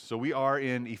So we are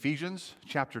in Ephesians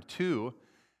chapter 2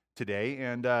 today,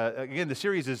 and again, the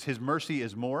series is His Mercy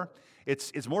is More.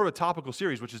 It's more of a topical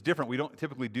series, which is different. We don't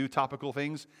typically do topical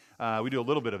things. We do a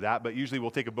little bit of that, but usually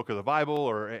we'll take a book of the Bible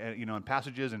or in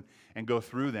passages and go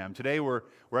through them. Today we're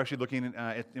actually looking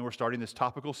at and we're starting this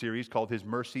topical series called His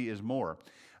Mercy is More.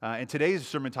 And today's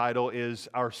sermon title is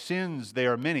Our Sins They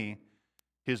Are Many,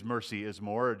 His Mercy is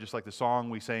More, just like the song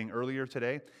we sang earlier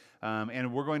today.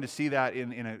 And we're going to see that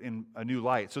in a new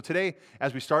light. So today,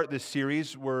 as we start this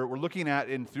series, we're looking at,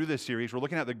 and through this series, we're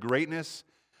looking at the greatness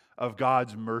of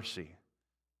God's mercy.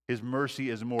 His mercy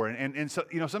is more. And so,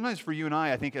 sometimes for you and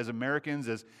I think as Americans,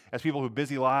 as people who have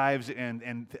busy lives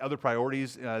and other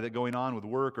priorities that are going on with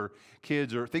work or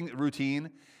kids or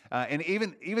routine, and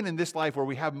even in this life where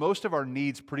we have most of our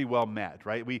needs pretty well met,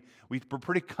 right? We're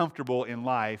pretty comfortable in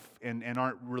life and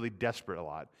aren't really desperate a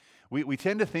lot. We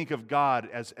tend to think of God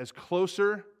as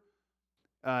closer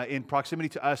in proximity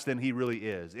to us than He really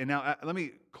is. And now let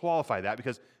me qualify that,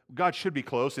 because God should be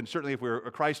close, and certainly if we're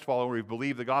a Christ follower, we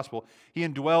believe the gospel, He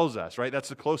indwells us, right? That's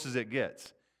the closest it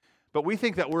gets. But we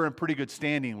think that we're in pretty good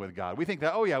standing with God. We think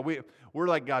that, oh yeah, we're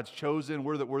like God's chosen.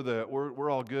 We're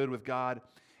all good with God.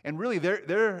 And really,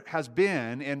 there has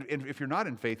been, and if you're not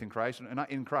in faith in Christ and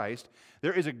not in Christ,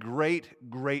 there is a great,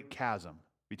 great chasm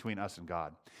between us and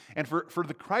God. And for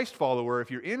the Christ follower,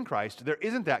 if you're in Christ, there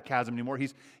isn't that chasm anymore.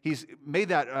 He's made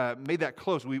that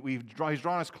close. He's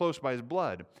drawn us close by His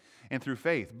blood and through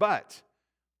faith. But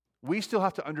we still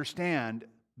have to understand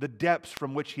the depths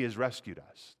from which He has rescued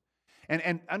us.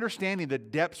 And understanding the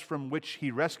depths from which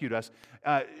He rescued us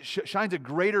shines a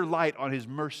greater light on His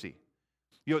mercy.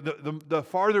 The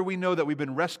farther we know that we've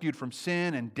been rescued from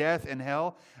sin and death and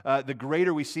hell, the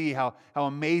greater we see how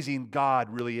amazing God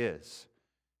really is.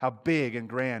 How big and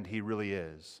grand He really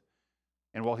is.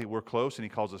 And while we're close and He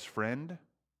calls us friend,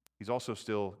 He's also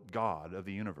still God of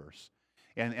the universe.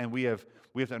 And we have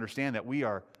to understand that we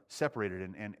are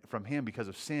separated and from Him because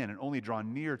of sin and only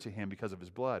drawn near to Him because of His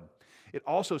blood. It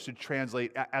also should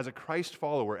translate as a Christ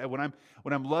follower. When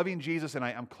I'm loving Jesus and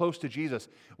I'm close to Jesus,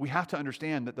 we have to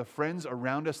understand that the friends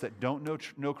around us that don't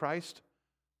know Christ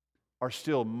are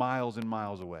still miles and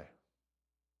miles away.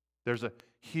 There's a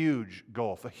huge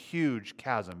gulf, a huge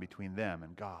chasm between them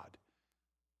and God.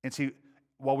 And see,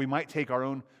 while we might take our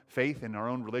own faith and our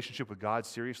own relationship with God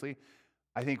seriously,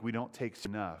 I think we don't take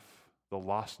enough the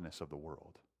lostness of the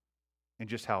world and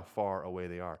just how far away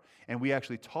they are. And we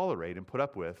actually tolerate and put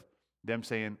up with them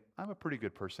saying, I'm a pretty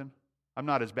good person. I'm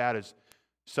not as bad as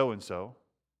so-and-so.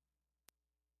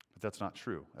 But that's not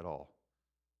true at all.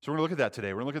 So we're going to look at that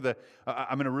today. We're going to look at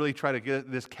I'm going to really try to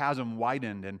get this chasm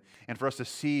widened and for us to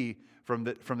see from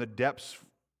the depths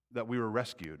that we were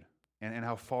rescued and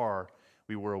how far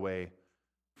we were away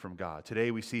from God.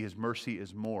 Today we see His mercy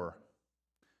is more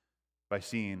by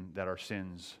seeing that our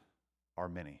sins are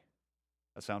many.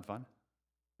 That sound fun?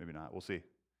 Maybe not. We'll see.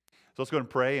 So let's go and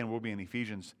pray, and we'll be in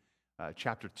Ephesians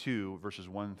chapter 2, verses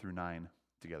 1 through 9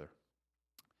 together.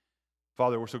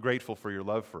 Father, we're so grateful for Your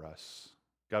love for us.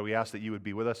 God, we ask that You would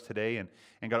be with us today, and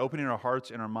God, opening our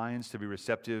hearts and our minds to be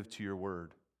receptive to Your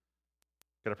word.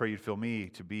 God, I pray You'd fill me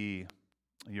to be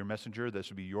Your messenger. This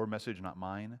would be Your message, not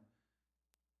mine.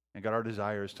 And God, our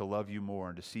desire is to love You more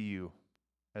and to see You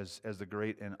as the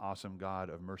great and awesome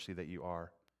God of mercy that You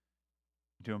are,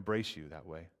 and to embrace You that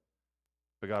way.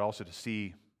 But God, also to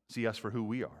see us for who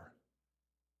we are,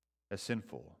 as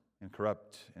sinful and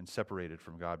corrupt and separated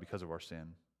from God because of our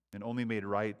sin, and only made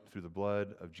right through the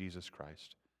blood of Jesus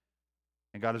Christ.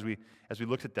 And God, as we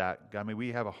looked at that, God, may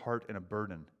we have a heart and a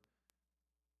burden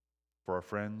for our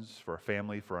friends, for our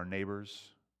family, for our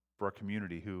neighbors, for our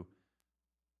community, who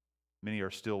many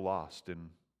are still lost and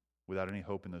without any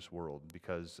hope in this world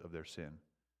because of their sin.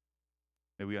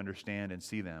 May we understand and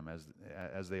see them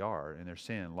as they are in their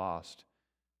sin, lost,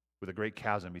 with a great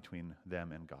chasm between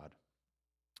them and God.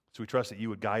 So we trust that You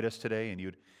would guide us today, and You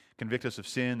would convict us of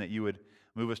sin, that You would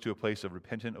move us to a place of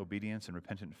repentant obedience and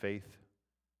repentant faith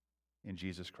in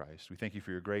Jesus Christ. We thank You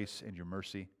for Your grace and Your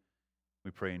mercy.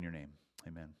 We pray in Your name.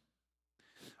 Amen.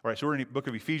 All right, so we're in the book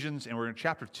of Ephesians, and we're in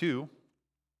chapter 2,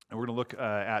 and we're going to look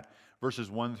at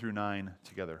verses 1 through 9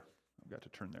 together. I've got to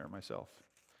turn there myself.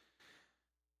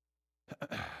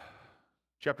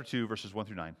 Chapter 2, verses 1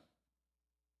 through 9.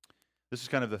 This is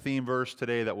kind of the theme verse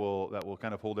today that will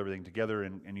kind of hold everything together,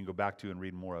 and you can go back to and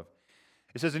read more of.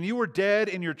 It says, "And you were dead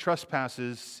in your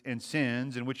trespasses and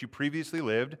sins in which you previously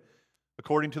lived,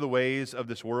 according to the ways of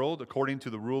this world, according to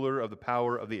the ruler of the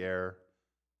power of the air,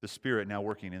 the spirit now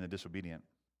working in the disobedient.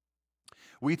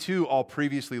 We too all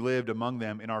previously lived among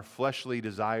them in our fleshly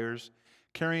desires,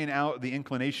 carrying out the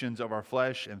inclinations of our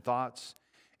flesh and thoughts,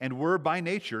 and were by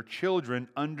nature children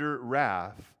under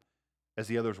wrath, as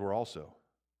the others were also.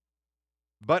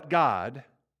 But God,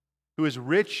 who is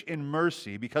rich in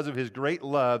mercy because of his great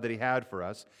love that he had for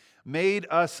us, made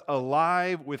us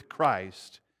alive with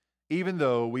Christ, even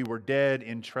though we were dead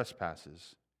in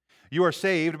trespasses. You are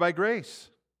saved by grace.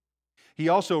 He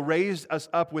also raised us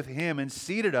up with him and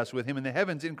seated us with him in the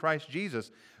heavens in Christ Jesus,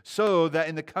 so that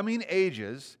in the coming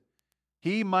ages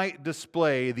he might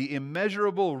display the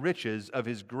immeasurable riches of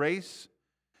his grace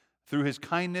through his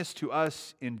kindness to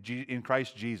us in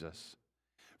Christ Jesus.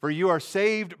 For you are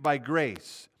saved by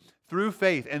grace, through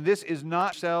faith, and this is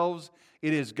not yourselves,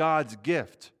 it is God's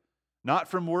gift, not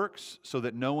from works, so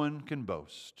that no one can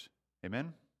boast.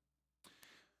 Amen?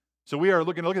 So we are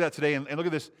looking at that today, and look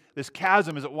at this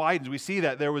chasm as it widens. We see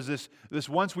that there was this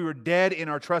once we were dead in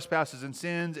our trespasses and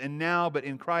sins, and now, but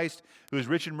in Christ, who is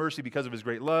rich in mercy because of his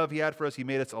great love he had for us, he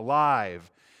made us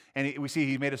alive. And we see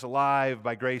he made us alive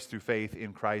by grace through faith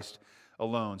in Christ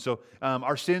alone. So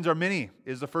our sins are many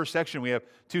is the first section. We have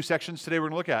two sections today we're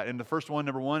going to look at. And the first one,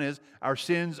 number one, is our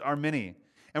sins are many.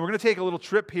 And we're going to take a little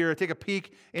trip here, take a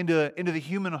peek into the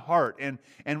human heart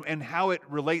and how it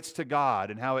relates to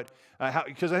God and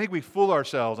because I think we fool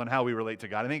ourselves on how we relate to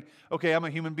God. I think, okay, I'm a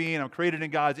human being, I'm created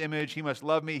in God's image, he must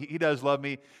love me, he does love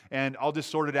me, and I'll just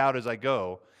sort it out as I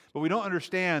go. But we don't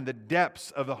understand the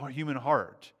depths of the human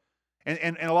heart.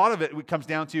 And a lot of it comes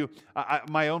down to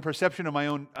my own perception of my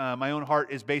own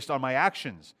heart is based on my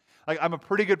actions. Like, I'm a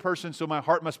pretty good person, so my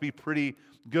heart must be pretty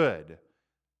good.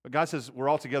 But God says we're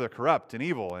altogether corrupt and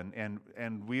evil,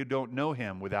 and we don't know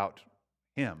him without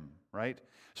him, right?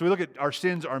 So we look at our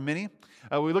sins are many.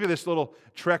 We look at this little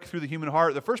trek through the human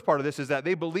heart. The first part of this is that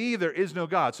they believe there is no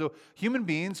God. So human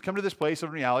beings come to this place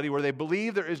of reality where they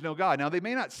believe there is no God. Now, they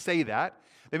may not say that.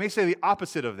 They may say the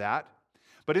opposite of that.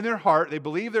 But in their heart, they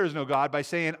believe there is no God by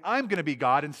saying, I'm going to be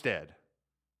God instead.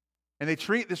 And they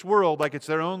treat this world like it's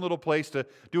their own little place to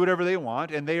do whatever they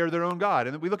want, and they are their own God.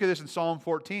 And we look at this in Psalm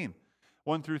 14,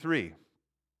 1 through 3.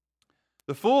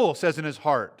 The fool says in his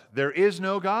heart, there is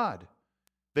no God.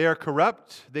 They are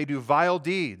corrupt, they do vile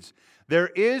deeds. There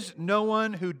is no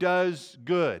one who does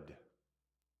good.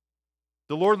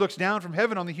 The Lord looks down from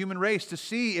heaven on the human race to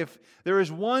see if there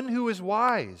is one who is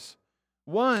wise,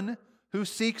 one who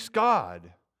seeks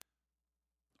God.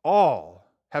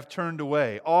 All have turned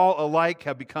away. All alike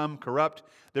have become corrupt.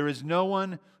 There is no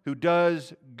one who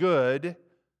does good,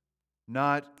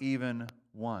 not even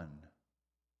one.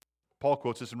 Paul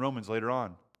quotes this in Romans later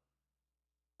on.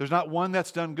 There's not one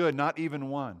that's done good, not even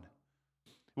one.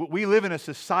 We live in a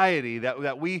society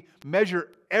that we measure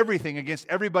everything against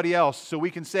everybody else so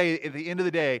we can say at the end of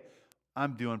the day,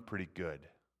 I'm doing pretty good,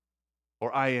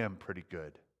 or I am pretty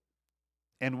good.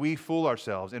 And we fool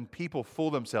ourselves, and people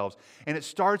fool themselves. And it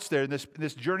starts there, in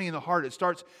this journey in the heart. It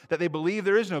starts that they believe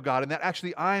there is no God, and that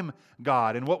actually I'm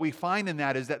God. And what we find in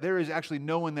that is that there is actually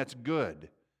no one that's good.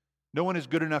 No one is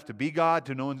good enough to be God.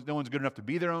 No one's good enough to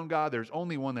be their own God. There's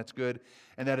only one that's good,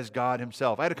 and that is God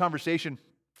himself. I had a conversation,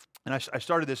 and I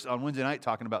started this on Wednesday night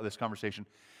talking about this conversation.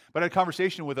 But I had a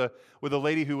conversation with a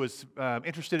lady who was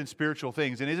interested in spiritual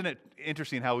things. And isn't it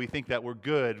interesting how we think that we're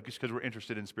good just because we're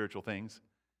interested in spiritual things?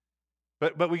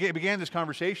 But we began this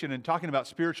conversation and talking about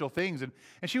spiritual things, and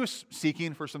she was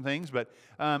seeking for some things. But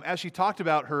as she talked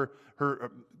about her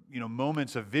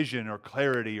moments of vision or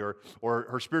clarity or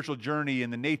her spiritual journey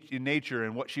in nature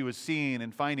and what she was seeing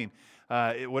and finding,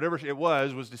 whatever it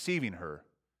was deceiving her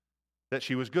that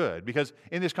she was good. Because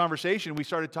in this conversation we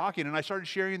started talking, and I started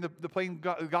sharing the plain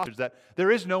gospel that there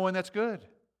is no one that's good.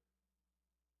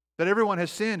 That everyone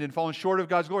has sinned and fallen short of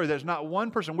God's glory. There's not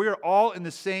one person. We are all in the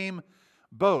same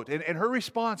boat. And her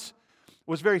response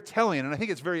was very telling, and I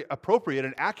think it's very appropriate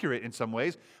and accurate in some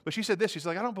ways. But she said this, she's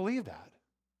like, I don't believe that.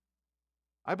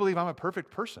 I believe I'm a perfect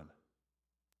person.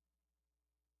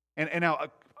 And now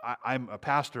I'm a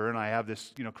pastor, and I have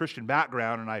this Christian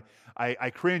background, and I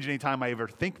cringe anytime I ever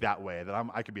think that way, that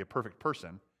I could be a perfect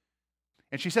person.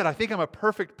 And she said, I think I'm a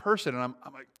perfect person. And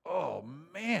I'm like, oh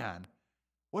man,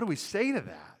 what do we say to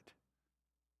that?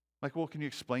 I'm like, well, can you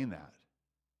explain that?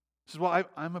 She says, well,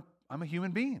 I'm a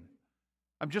human being.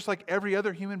 I'm just like every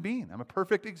other human being. I'm a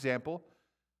perfect example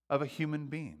of a human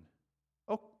being.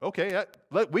 Oh, okay,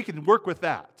 we can work with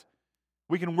that.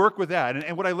 We can work with that.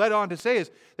 And what I led on to say is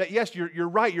that, yes, you're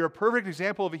right. You're a perfect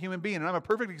example of a human being, and I'm a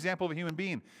perfect example of a human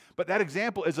being. But that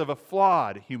example is of a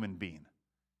flawed human being,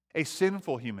 a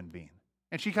sinful human being.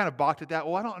 And she kind of balked at that.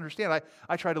 Well, I don't understand.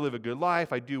 I try to live a good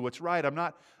life. I do what's right. I'm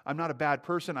not a bad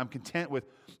person. I'm content with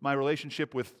my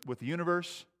relationship with the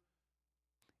universe.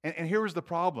 And here was the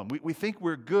problem. We think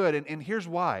we're good, and here's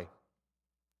why.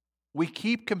 We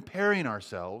keep comparing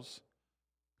ourselves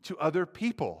to other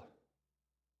people.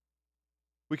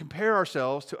 We compare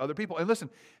ourselves to other people. And listen,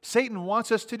 Satan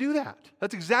wants us to do that.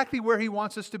 That's exactly where he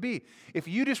wants us to be. If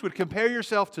you just would compare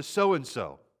yourself to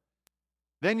so-and-so,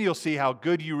 then you'll see how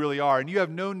good you really are. And you have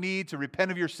no need to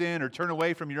repent of your sin or turn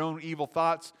away from your own evil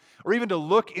thoughts or even to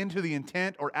look into the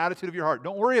intent or attitude of your heart.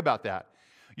 Don't worry about that.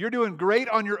 You're doing great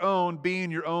on your own, being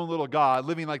your own little God,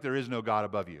 living like there is no God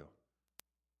above you.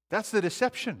 That's the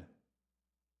deception,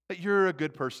 that you're a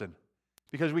good person,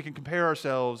 because we can compare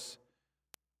ourselves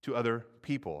to other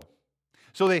people.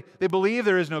 So they believe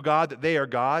there is no God, that they are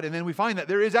God, and then we find that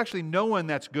there is actually no one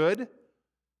that's good,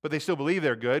 but they still believe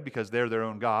they're good because they're their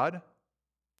own God.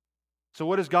 So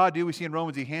what does God do? We see in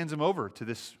Romans, he hands them over to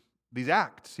these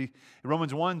acts. In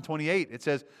Romans 1:28, it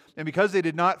says, and because they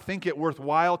did not think it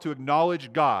worthwhile to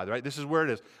acknowledge God, right? This is where it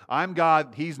is. I'm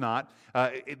God, he's not.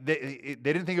 They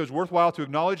didn't think it was worthwhile to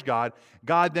acknowledge God.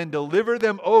 God then delivered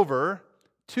them over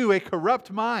to a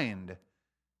corrupt mind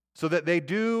so that they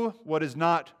do what is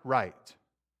not right.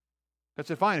 God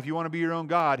said, fine, if you want to be your own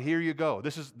God, here you go.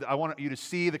 I want you to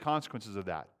see the consequences of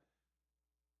that.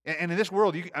 And in this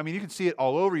world, you can see it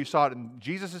all over. You saw it in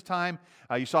Jesus' time.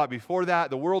 You saw it before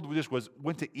that. The world just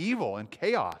went to evil and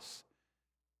chaos.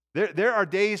 There are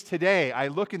days today, I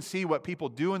look and see what people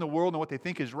do in the world and what they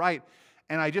think is right,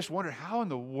 and I just wonder, how in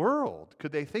the world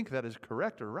could they think that is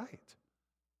correct or right?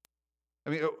 I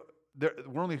mean,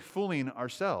 we're only fooling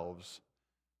ourselves.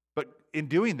 But in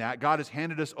doing that, God has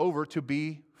handed us over to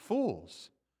be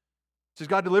fools. It says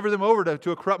God delivered them over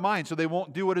to a corrupt mind so they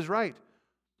won't do what is right.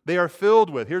 They are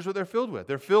filled with, here's what they're filled with.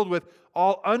 They're filled with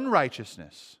all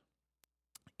unrighteousness,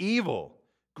 evil,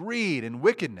 greed, and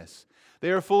wickedness. They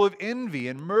are full of envy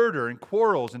and murder and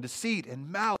quarrels and deceit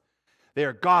and malice. They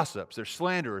are gossips, they're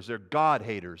slanderers, they're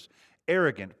God-haters,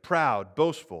 arrogant, proud,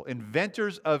 boastful,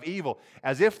 inventors of evil.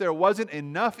 As if there wasn't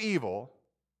enough evil,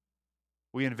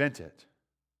 we invent it.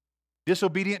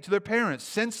 Disobedient to their parents,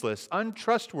 senseless,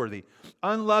 untrustworthy,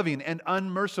 unloving, and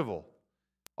unmerciful.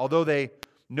 Although they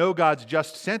know God's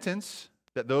just sentence,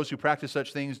 that those who practice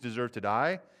such things deserve to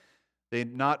die, they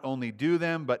not only do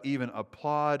them, but even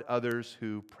applaud others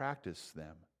who practice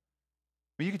them.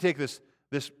 I mean, you could take this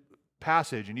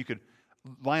passage and you could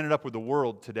line it up with the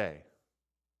world today.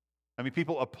 I mean,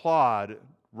 people applaud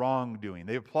wrongdoing.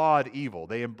 They applaud evil.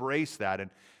 They embrace that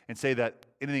and say that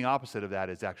anything opposite of that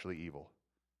is actually evil.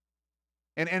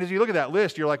 And as you look at that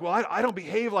list, you're like, well, I don't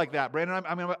behave like that, Brandon.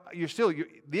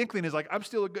 The inkling is like, I'm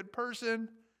still a good person.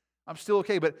 I'm still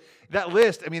okay. But that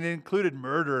list, it included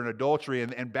murder and adultery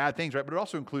and bad things, right? But it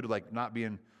also included like not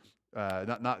being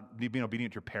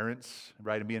obedient to your parents,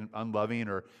 right? And being unloving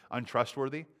or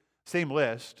untrustworthy. Same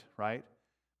list, right?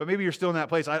 But maybe you're still in that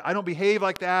place. I don't behave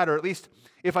like that, or at least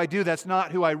if I do, that's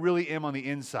not who I really am on the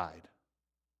inside.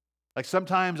 Like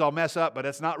sometimes I'll mess up, but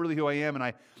that's not really who I am, and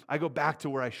I go back to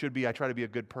where I should be. I try to be a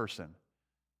good person.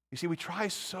 You see, we try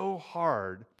so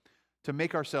hard to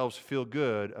make ourselves feel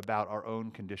good about our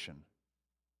own condition.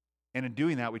 And in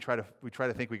doing that, we try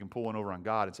to think we can pull one over on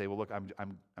God and say, well, look,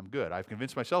 I'm good. I've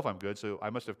convinced myself I'm good, so I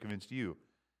must have convinced you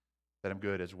that I'm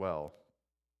good as well.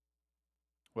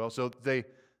 Well, so they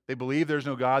believe there's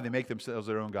no God. They make themselves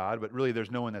their own God, but really there's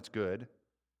no one that's good.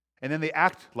 And then they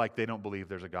act like they don't believe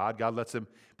there's a God. God lets them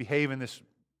behave in this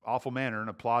awful manner and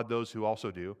applaud those who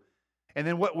also do. And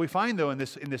then what we find, though, in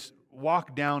this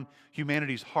walk down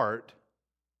humanity's heart,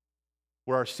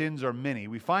 where our sins are many,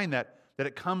 we find that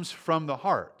it comes from the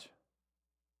heart.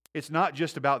 It's not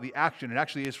just about the action. It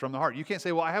actually is from the heart. You can't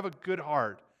say, well, I have a good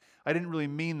heart. I didn't really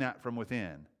mean that from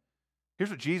within. Here's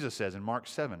what Jesus says in Mark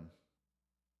 7.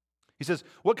 He says,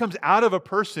 what comes out of a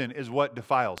person is what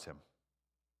defiles him.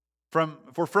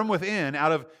 For from within,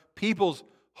 out of people's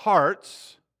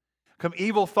hearts, come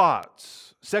evil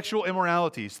thoughts, sexual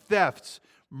immoralities, thefts,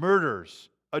 murders,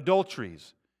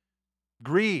 adulteries,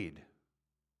 greed,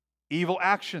 evil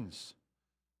actions,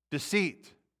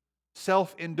 deceit,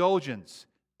 self-indulgence,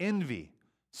 envy,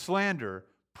 slander,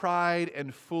 pride,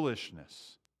 and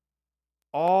foolishness.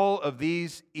 All of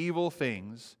these evil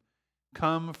things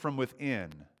come from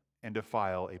within and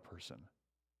defile a person.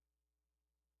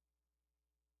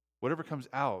 Whatever comes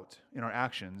out in our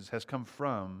actions has come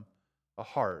from a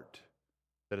heart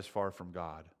that is far from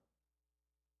God.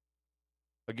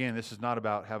 Again, this is not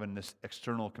about having this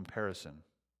external comparison.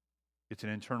 It's an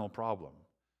internal problem.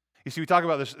 You see, we talk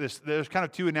about this. There's kind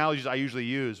of two analogies I usually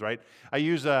use, right? A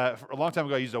long time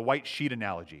ago, I used a white sheet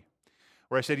analogy,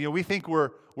 where I said, we think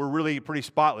we're really pretty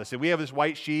spotless, and we have this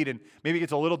white sheet, and maybe it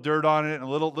gets a little dirt on it and a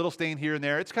little stain here and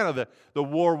there. It's kind of the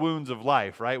war wounds of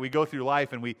life, right? We go through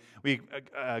life and we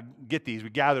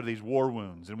gather these war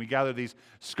wounds, and we gather these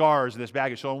scars and this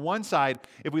baggage. So on one side,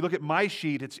 if we look at my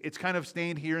sheet, it's kind of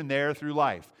stained here and there through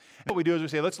life. And what we do is we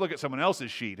say, let's look at someone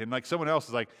else's sheet, and like someone else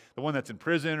is like the one that's in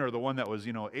prison or the one that was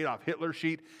Adolf Hitler's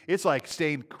sheet. It's like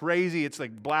stained crazy. It's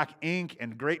like black ink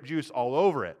and grape juice all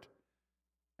over it.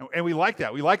 And we like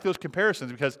that. We like those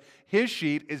comparisons because his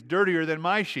sheet is dirtier than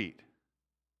my sheet.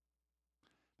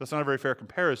 That's not a very fair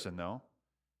comparison, though.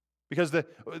 Because the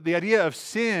idea of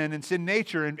sin and sin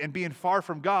nature and being far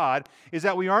from God is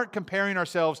that we aren't comparing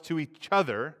ourselves to each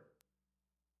other.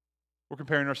 We're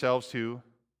comparing ourselves to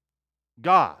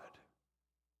God.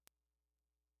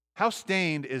 How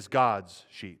stained is God's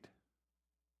sheet?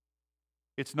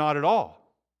 It's not at all.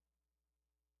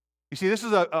 You see, this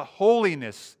is a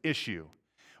holiness issue.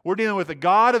 We're dealing with the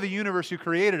God of the universe who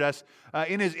created us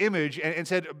in His image and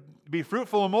said, be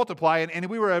fruitful and multiply. And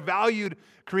we were a valued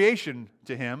creation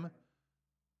to Him.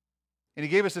 And He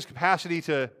gave us this capacity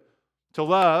to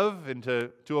love and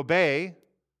to obey.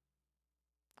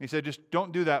 He said, just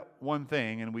don't do that one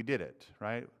thing. And we did it,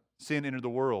 right? Sin entered the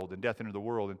world, and death entered the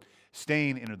world, and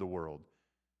stain entered the world.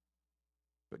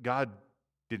 But God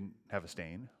didn't have a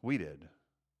stain. We did.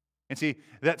 And see,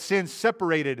 that sin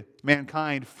separated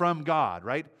mankind from God,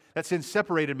 right? That sin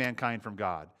separated mankind from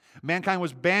God. Mankind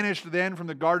was banished then from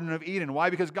the Garden of Eden. Why?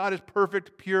 Because God is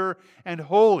perfect, pure, and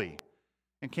holy,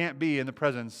 and can't be in the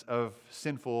presence of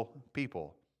sinful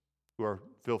people who are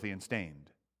filthy and stained.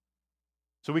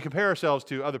 So we compare ourselves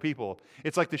to other people.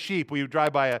 It's like the sheep. We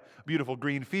drive by a beautiful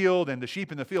green field, and the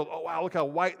sheep in the field, oh wow, look how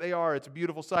white they are. It's a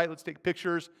beautiful sight. Let's take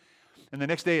pictures. And the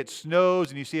next day it snows,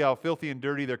 and you see how filthy and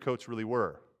dirty their coats really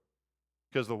were.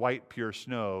 Because the white, pure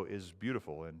snow is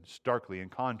beautiful and starkly in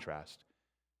contrast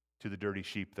to the dirty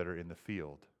sheep that are in the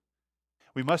field.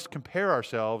 We must compare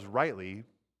ourselves rightly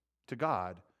to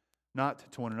God, not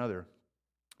to one another.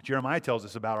 Jeremiah tells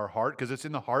us about our heart, because it's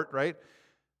in the heart, right?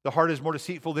 The heart is more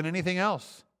deceitful than anything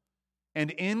else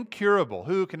and incurable.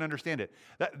 Who can understand it?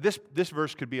 This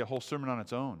verse could be a whole sermon on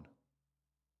its own.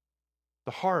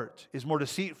 The heart is more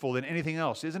deceitful than anything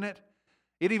else, isn't it?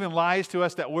 It even lies to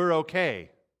us that we're okay,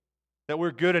 that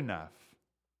we're good enough.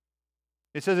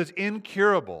 It says it's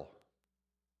incurable.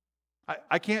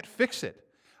 I can't fix it.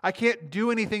 I can't do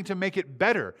anything to make it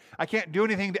better. I can't do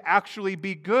anything to actually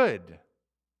be good.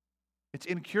 It's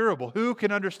incurable. Who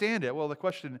can understand it? Well, the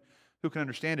question, who can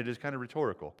understand it, is kind of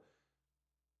rhetorical.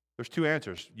 There's two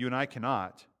answers. You and I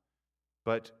cannot,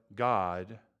 but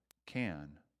God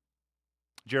can.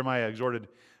 Jeremiah exhorted,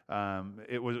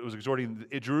 it was exhorting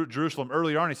Jerusalem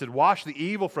earlier on. He said, wash the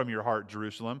evil from your heart,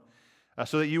 Jerusalem,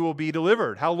 so that you will be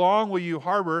delivered. How long will you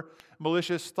harbor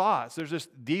malicious thoughts? There's this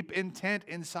deep intent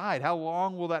inside. How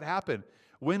long will that happen?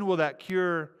 When will that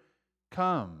cure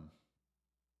come?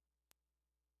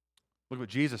 Look what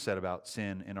Jesus said about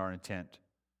sin and our intent.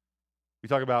 We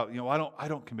talk about, I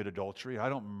don't commit adultery. I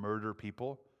don't murder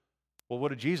people. Well, what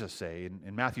did Jesus say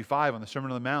in Matthew 5 on the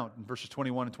Sermon on the Mount in verses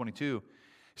 21 and 22?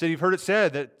 He said, you've heard it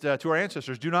said that to our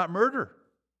ancestors, do not murder.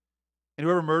 And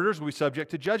whoever murders will be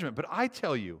subject to judgment. But I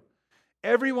tell you,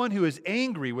 everyone who is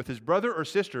angry with his brother or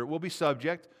sister will be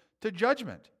subject to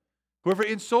judgment. Whoever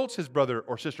insults his brother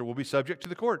or sister will be subject to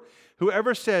the court.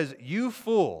 Whoever says, you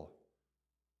fool,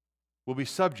 will be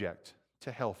subject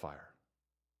to hellfire.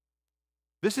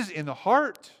 This is in the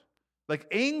heart, like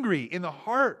angry in the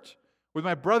heart with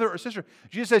my brother or sister.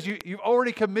 Jesus says, you've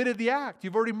already committed the act.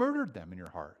 You've already murdered them in your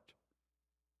heart.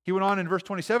 He went on in verse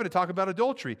 27 to talk about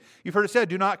adultery. You've heard it said,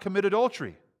 do not commit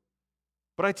adultery.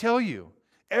 But I tell you,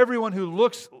 everyone who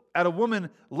looks at a woman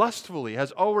lustfully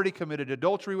has already committed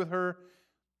adultery with her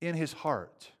in his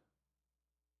heart.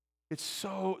 It's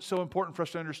so important for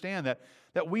us to understand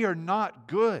that we are not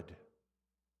good.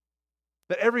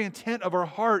 That every intent of our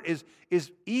heart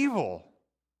is evil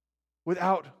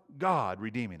without God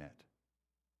redeeming it.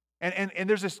 And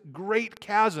there's this great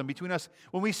chasm between us.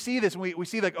 When we see this, we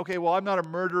see like, okay, well, I'm not a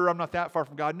murderer. I'm not that far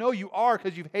from God. No, you are,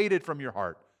 because you've hated from your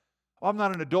heart. Well, I'm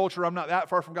not an adulterer. I'm not that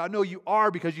far from God. No, you are,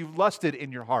 because you've lusted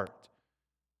in your heart.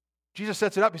 Jesus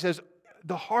sets it up. He says,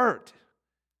 the heart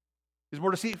is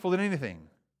more deceitful than anything.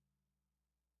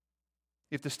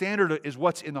 If the standard is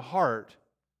what's in the heart,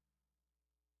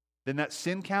 then that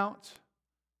sin count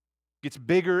gets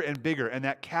bigger and bigger. And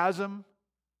that chasm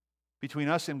between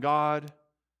us and God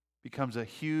becomes a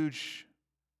huge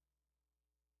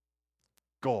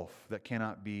gulf that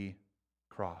cannot be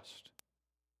crossed.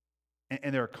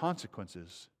 And there are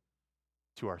consequences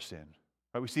to our sin.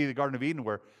 Right? We see the Garden of Eden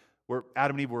where where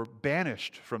Adam and Eve were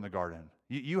banished from the garden.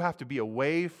 You have to be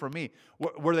away from me.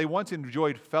 Where they once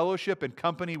enjoyed fellowship and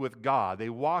company with God, they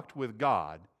walked with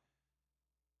God,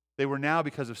 they were now,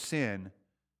 because of sin,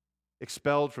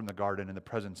 expelled from the garden in the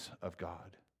presence of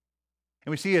God.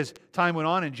 And we see as time went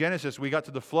on in Genesis, we got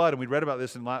to the flood, and we read about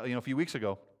this a few weeks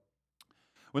ago.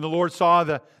 When the Lord saw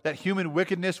that human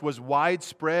wickedness was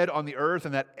widespread on the earth,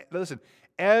 and that, listen,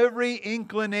 every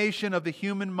inclination of the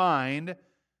human mind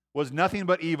was nothing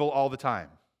but evil all the time.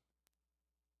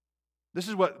 This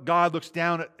is what God looks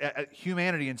down at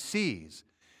humanity and sees.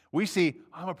 We see,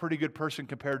 I'm a pretty good person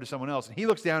compared to someone else. And He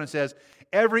looks down and says,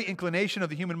 every inclination of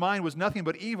the human mind was nothing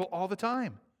but evil all the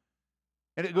time.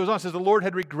 And it goes on, it says, the Lord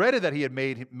had regretted that He had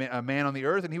made a man on the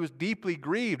earth, and He was deeply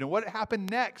grieved. And what happened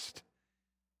next?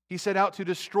 He set out to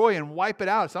destroy and wipe it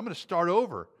out. So I'm going to start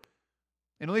over.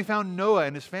 And only found Noah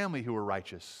and his family who were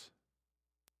righteous.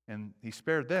 And He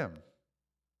spared them.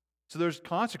 So there's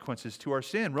consequences to our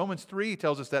sin. Romans 3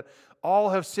 tells us that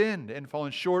all have sinned and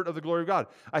fallen short of the glory of God.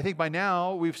 I think by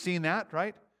now we've seen that,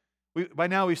 right? By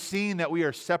now we've seen that we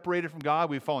are separated from God.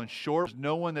 We've fallen short. There's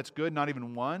no one that's good, not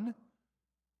even one.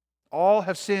 All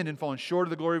have sinned and fallen short of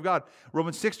the glory of God.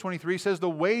 Romans 6:23 says the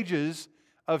wages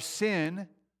of sin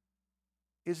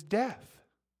is death.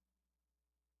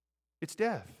 It's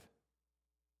death.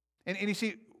 And you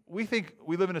see, we think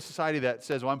we live in a society that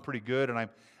says, well, I'm pretty good and I'm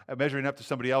measuring up to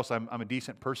somebody else. I'm a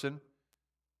decent person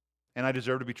and I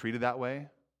deserve to be treated that way.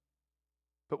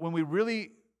 But when we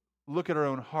really look at our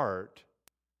own heart,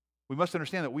 we must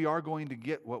understand that we are going to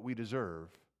get what we deserve.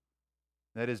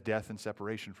 That is death and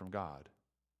separation from God.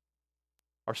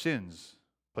 Our sins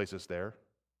place us there.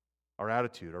 Our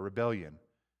attitude, our rebellion,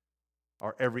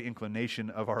 our every inclination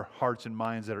of our hearts and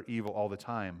minds that are evil all the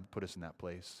time put us in that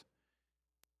place.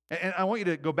 And I want you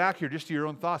to go back here just to your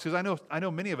own thoughts, because I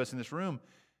know many of us in this room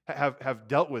have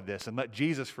dealt with this and let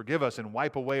Jesus forgive us and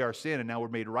wipe away our sin, and now we're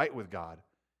made right with God.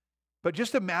 But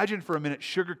just imagine for a minute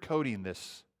sugarcoating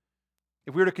this.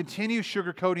 If we were to continue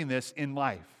sugarcoating this in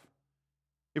life,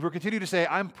 if we continue to say,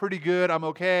 I'm pretty good, I'm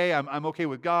okay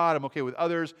with God, I'm okay with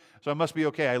others, so I must be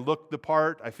okay. I look the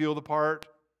part, I feel the part.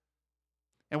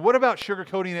 And what about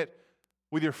sugarcoating it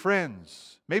with your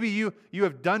friends? Maybe you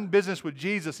have done business with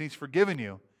Jesus and He's forgiven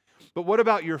you. But what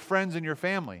about your friends and your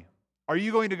family? Are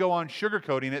you going to go on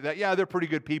sugarcoating it that, yeah, they're pretty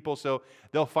good people, so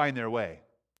they'll find their way?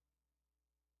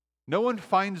 No one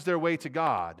finds their way to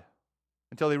God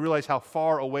until they realize how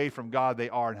far away from God they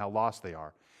are and how lost they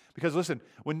are. Because listen,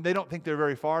 when they don't think they're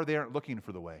very far, they aren't looking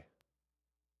for the way.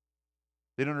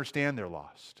 They don't understand they're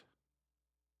lost.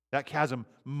 That chasm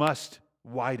must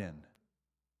widen.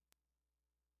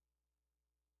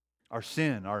 Our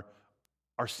sin and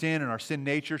our sin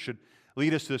nature should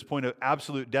lead us to this point of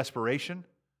absolute desperation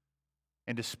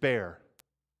and despair,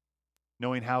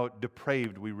 knowing how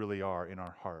depraved we really are in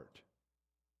our heart.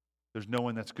 There's no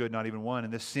one that's good, not even one.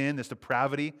 And this sin, this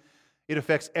depravity, it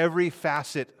affects every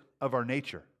facet of our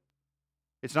nature.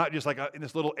 It's not just like in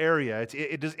this little area.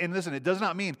 And listen, it does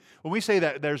not mean, when we say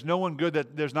that there's no one good,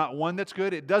 that there's not one that's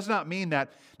good, it does not mean that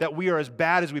we are as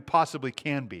bad as we possibly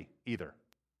can be either.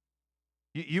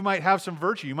 You might have some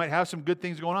virtue. You might have some good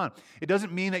things going on. It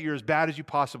doesn't mean that you're as bad as you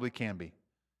possibly can be.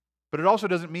 But it also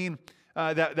doesn't mean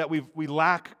that we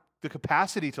lack the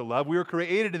capacity to love. We were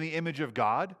created in the image of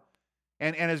God.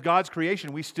 And as God's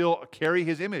creation, we still carry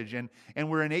His image. And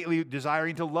we're innately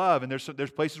desiring to love. And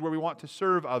there's places where we want to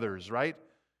serve others, right?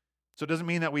 So it doesn't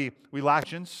mean that we lack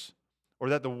patience, or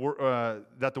that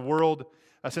the world,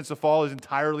 since the fall, is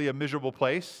entirely a miserable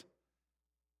place.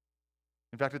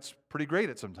 In fact, it's pretty great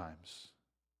at sometimes.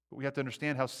 But we have to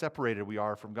understand how separated we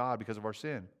are from God because of our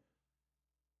sin.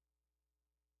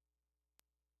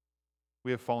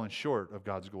 We have fallen short of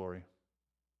God's glory.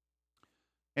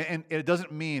 And it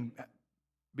doesn't mean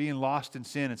being lost in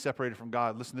sin and separated from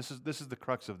God. Listen, this is the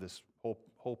crux of this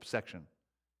whole section.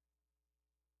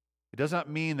 It does not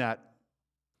mean that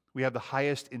we have the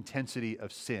highest intensity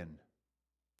of sin.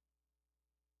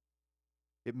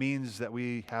 It means that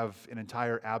we have an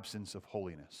entire absence of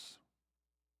holiness.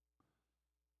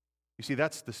 You see,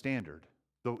 that's the standard.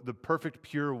 The perfect,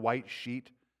 pure white sheet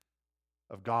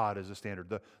of God is the standard.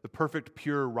 The perfect,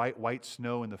 pure, white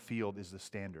snow in the field is the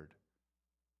standard.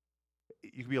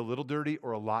 You can be a little dirty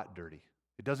or a lot dirty.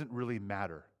 It doesn't really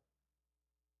matter.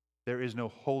 There is no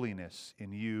holiness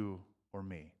in you or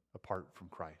me apart from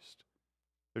Christ.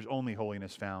 There's only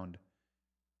holiness found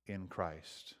in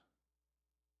Christ.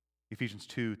 Ephesians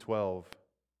 2:12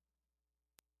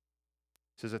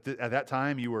 says, at that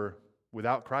time you were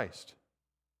without Christ,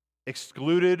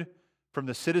 excluded from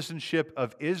the citizenship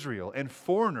of Israel, and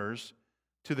foreigners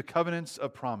to the covenants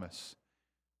of promise,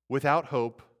 without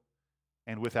hope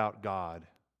and without God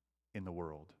in the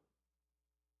world.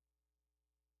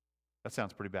 That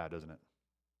sounds pretty bad, doesn't it?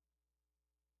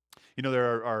 You know,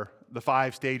 there are the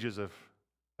 5 stages of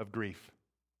grief.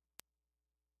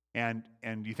 And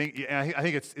you think, I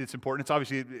think it's important. It's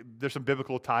obviously, there's some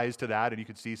biblical ties to that, and you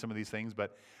can see some of these things.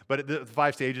 But the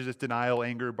 5 stages is denial,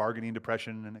 anger, bargaining,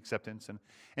 depression, and acceptance.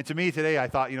 And to me today, I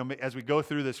thought, as we go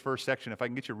through this first section, if I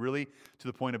can get you really to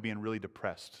the point of being really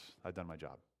depressed, I've done my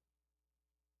job.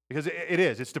 Because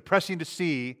it's depressing to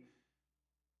see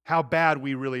how bad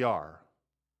we really are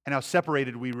and how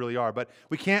separated we really are. But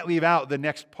we can't leave out the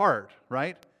next part,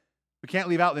 right? We can't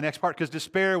leave out the next part because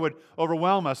despair would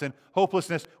overwhelm us and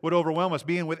hopelessness would overwhelm us.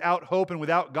 Being without hope and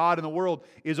without God in the world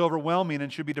is overwhelming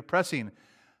and should be depressing.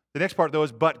 The next part, though,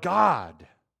 is but God.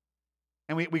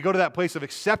 And we go to that place of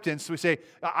acceptance. We say,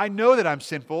 I know that I'm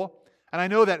sinful, and I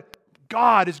know that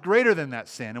God is greater than that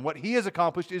sin, and what He has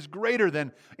accomplished is greater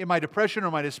than in my depression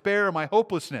or my despair or my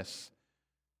hopelessness.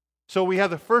 So we have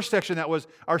the first section that was,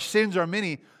 our sins are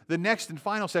many. The next and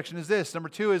final section is this. Number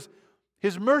 2 is,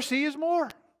 His mercy is more.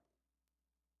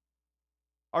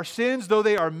 Our sins, though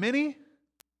they are many,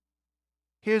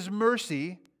 His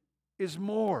mercy is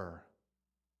more.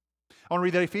 I want to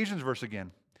read that Ephesians verse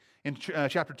again. In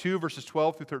chapter 2, verses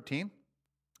 12 through 13.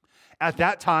 At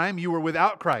that time you were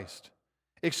without Christ,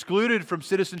 excluded from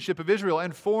citizenship of Israel,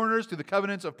 and foreigners to the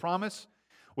covenants of promise,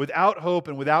 without hope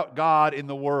and without God in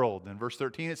the world. In verse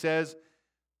 13 it says,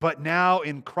 but now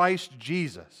in Christ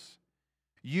Jesus,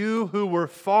 you who were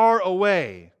far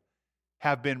away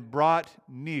have been brought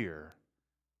near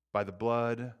by the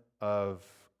blood of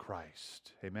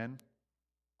Christ. Amen?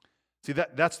 See,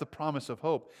 that's the promise of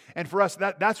hope. And for us,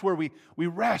 that's where we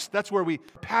rest. That's where we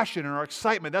passion and our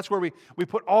excitement. That's where we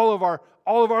put all of our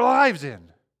lives in.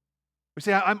 We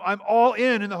say, I'm all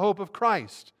in the hope of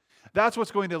Christ. That's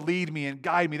what's going to lead me and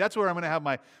guide me. That's where I'm going to have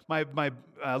my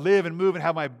live and move and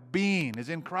have my being is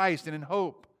in Christ and in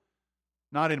hope.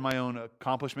 Not in my own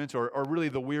accomplishments or really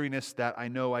the weariness that I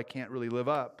know I can't really live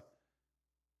up.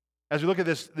 As we look at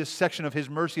this section of His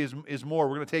mercy is more,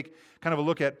 we're going to take kind of a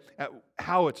look at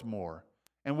how it's more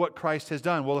and what Christ has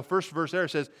done. Well, the first verse there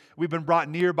says, we've been brought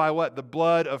near by what? The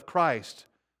blood of Christ.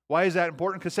 Why is that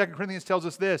important? Because 2 Corinthians tells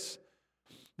us this,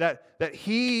 that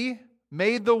He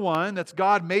made the one, that's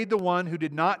God made the one who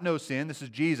did not know sin, this is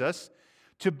Jesus,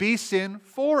 to be sin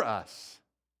for us.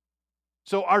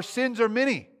 So our sins are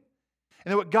many.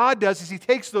 And then what God does is He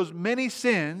takes those many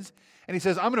sins and He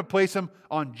says, I'm going to place them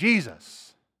on Jesus.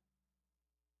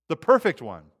 The perfect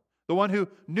one, the one who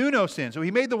knew no sin. So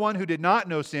He made the one who did not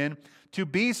know sin to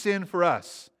be sin for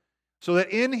us, so that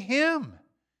in Him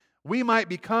we might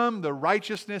become the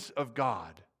righteousness of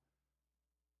God.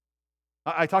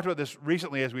 I talked about this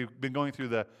recently as we've been going through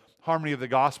the harmony of the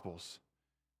Gospels.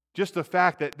 Just the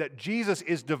fact that Jesus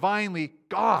is divinely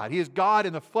God. He is God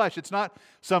in the flesh. It's not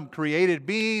some created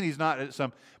being. He's not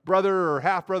some brother or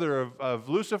half-brother of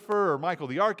Lucifer or Michael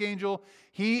the Archangel.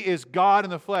 He is God in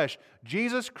the flesh.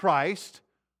 Jesus Christ,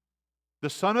 the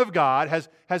Son of God,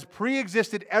 has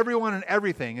pre-existed everyone and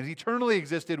everything, has eternally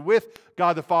existed with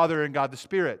God the Father and God the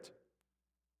Spirit.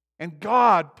 And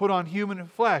God put on human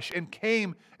flesh and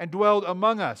came and dwelled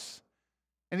among us.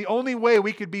 And the only way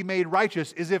we could be made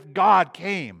righteous is if God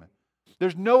came.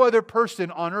 There's no other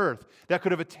person on earth that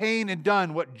could have attained and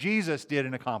done what Jesus did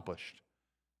and accomplished.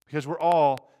 Because we're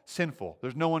all sinful.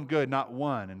 There's no one good, not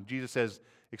one. And Jesus says,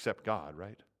 except God,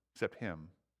 right? Except Him.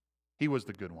 He was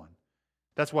the good one.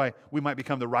 That's why we might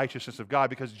become the righteousness of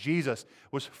God, because Jesus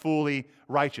was fully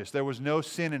righteous. There was no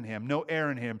sin in Him, no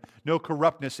error in Him, no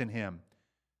corruptness in Him.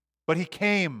 But He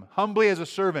came humbly as a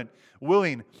servant,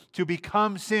 willing to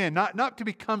become sin. Not to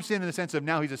become sin in the sense of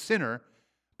now He's a sinner,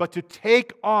 but to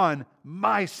take on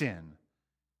my sin.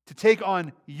 To take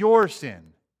on your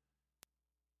sin.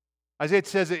 Isaiah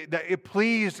says that it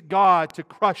pleased God to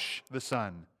crush the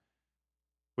Son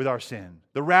with our sin.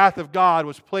 The wrath of God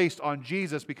was placed on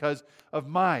Jesus because of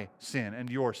my sin and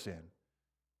your sin.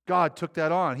 God took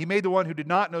that on. He made the one who did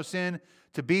not know sin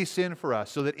to be sin for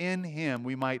us, so that in Him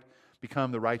we might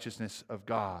become the righteousness of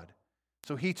God.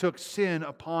 So He took sin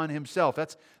upon Himself.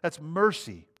 That's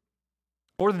mercy.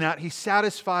 More than that, He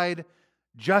satisfied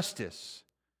justice.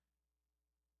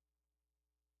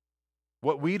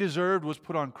 What we deserved was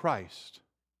put on Christ.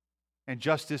 And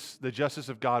the justice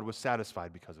of God was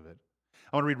satisfied because of it.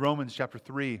 I want to read Romans chapter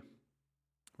 3,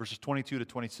 verses 22 to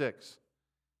 26.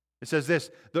 It says this,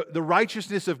 the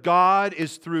righteousness of God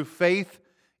is through faith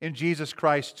in Jesus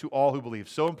Christ to all who believe.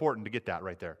 So important to get that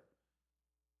right there.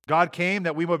 God came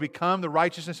that we would become the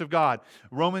righteousness of God.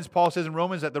 Paul says in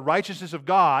Romans that the righteousness of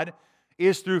God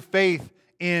is through faith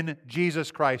in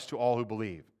Jesus Christ to all who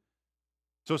believe.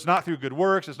 So it's not through good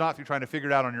works. It's not through trying to figure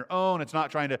it out on your own. It's not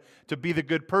trying to be the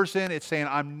good person. It's saying,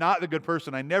 I'm not the good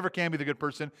person. I never can be the good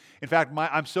person. In fact,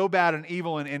 I'm so bad and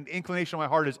evil, and inclination of my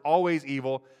heart is always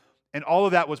evil. And all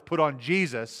of that was put on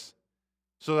Jesus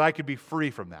so that I could be free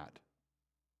from that.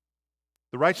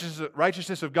 The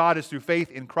righteousness of God is through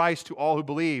faith in Christ to all who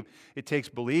believe. It takes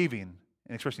believing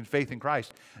and expressing faith in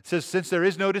Christ. It says, since there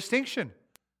is no distinction.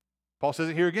 Paul says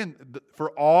it here again, for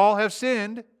all have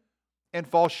sinned and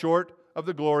fall short of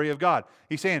the glory of God.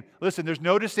 He's saying, listen, there's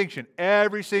no distinction.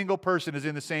 Every single person is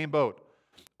in the same boat.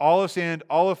 All have sinned,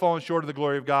 all have fallen short of the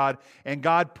glory of God, and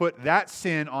God put that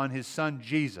sin on His Son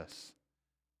Jesus,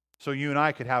 so you and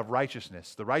I could have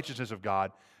righteousness, the righteousness of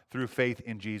God, through faith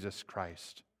in Jesus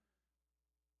Christ.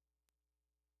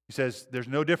 He says, there's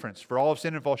no difference, for all have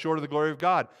sinned and fall short of the glory of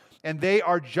God, and they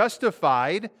are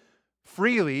justified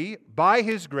freely by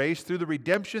His grace through the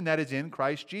redemption that is in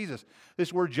Christ Jesus.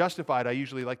 This word justified, I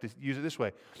usually like to use it this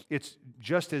way. It's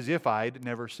just as if I'd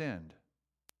never sinned.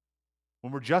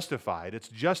 When we're justified, it's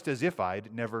just as if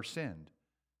I'd never sinned.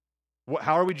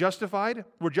 How are we justified?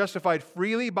 We're justified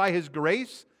freely by His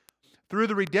grace through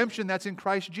the redemption that's in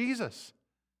Christ Jesus.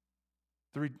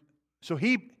 The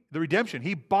redemption,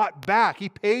 He bought back, He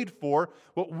paid for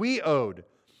what we owed.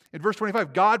 In verse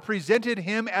 25, God presented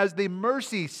Him as the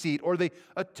mercy seat or the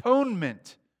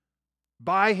atonement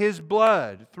by His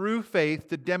blood through faith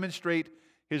to demonstrate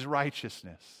His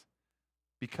righteousness.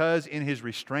 Because in His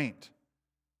restraint,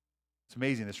 it's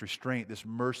amazing, this restraint, this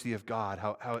mercy of God,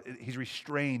 how He's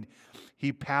restrained,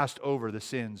 He passed over the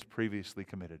sins previously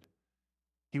committed.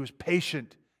 He was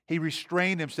patient. He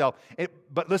restrained Himself.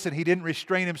 But listen, He didn't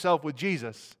restrain Himself with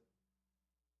Jesus.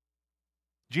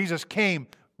 Jesus came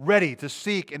ready to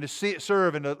seek and to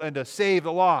serve and to save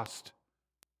the lost.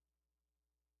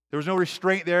 There was no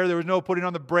restraint there. There was no putting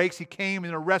on the brakes. He came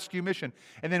in a rescue mission.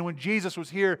 And then when Jesus was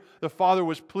here, the Father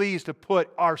was pleased to put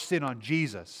our sin on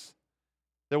Jesus.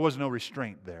 There was no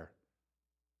restraint there.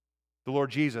 The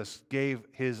Lord Jesus gave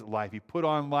His life. He put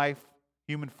on life,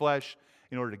 human flesh,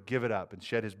 in order to give it up and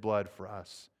shed His blood for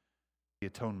us, the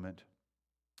atonement.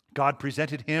 God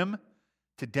presented Him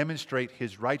to demonstrate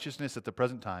His righteousness at the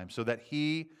present time so that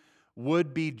He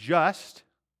would be just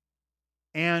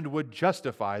and would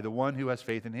justify the one who has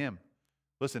faith in Him.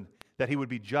 Listen, that He would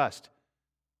be just.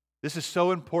 This is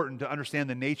so important to understand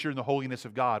the nature and the holiness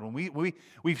of God. When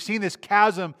we've seen this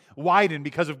chasm widen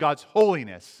because of God's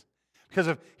holiness, because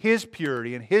of His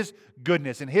purity and His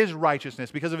goodness and His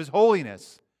righteousness, because of His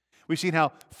holiness. We've seen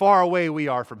how far away we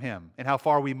are from Him and how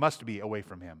far we must be away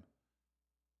from Him.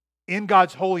 In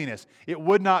God's holiness, it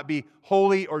would not be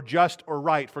holy or just or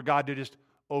right for God to just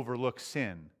overlook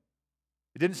sin.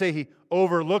 It didn't say He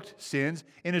overlooked sins.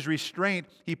 In His restraint,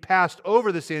 He passed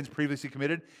over the sins previously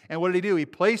committed. And what did He do? He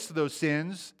placed those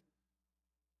sins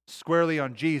squarely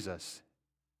on Jesus,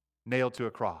 nailed to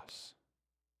a cross.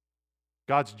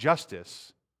 God's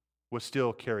justice was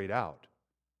still carried out.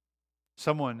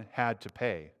 Someone had to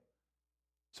pay.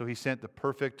 So He sent the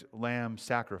perfect lamb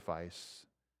sacrifice,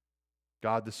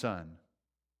 God the Son,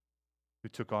 who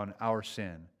took on our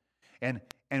sin. And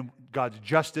God's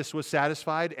justice was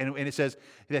satisfied. And it says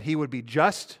that He would be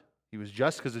just. He was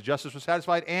just because the justice was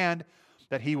satisfied. And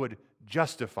that He would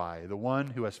justify the one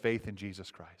who has faith in Jesus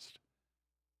Christ.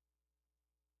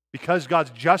 Because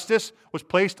God's justice was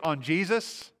placed on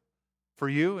Jesus for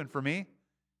you and for me,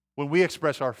 when we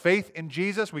express our faith in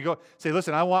Jesus, we go say,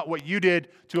 listen, I want what you did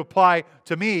to apply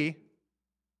to me.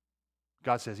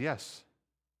 God says, yes,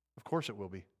 of course it will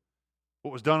be.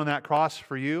 What was done on that cross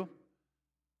for you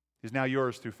is now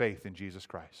yours through faith in Jesus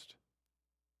Christ.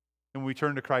 And when we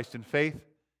turn to Christ in faith,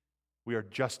 we are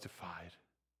justified.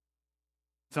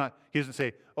 It's not, He doesn't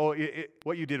say, oh,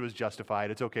 what you did was justified.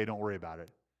 It's okay, don't worry about it.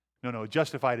 No,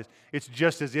 justified is, it's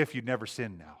just as if you'd never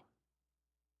sinned now.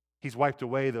 He's wiped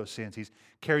away those sins. He's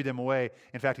carried them away.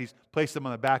 In fact, He's placed them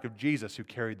on the back of Jesus, who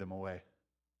carried them away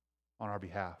on our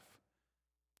behalf.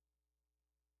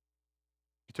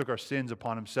 He took our sins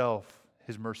upon Himself.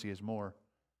 His mercy is more.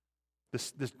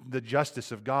 The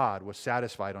justice of God was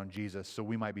satisfied on Jesus so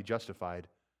we might be justified.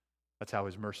 That's how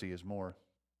His mercy is more.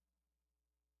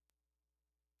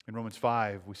 In Romans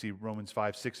 5, we see Romans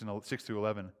 5, 6 through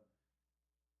 11. It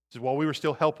says, while we were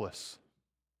still helpless,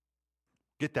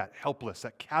 get that, helpless.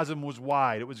 That chasm was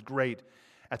wide. It was great.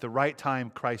 At the right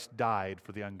time, Christ died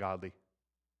for the ungodly.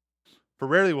 For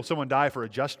rarely will someone die for a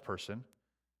just person,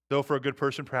 though for a good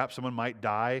person, perhaps someone might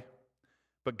die.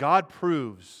 But God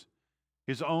proves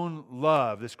His own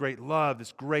love, this great love,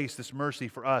 this grace, this mercy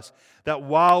for us, that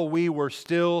while we were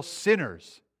still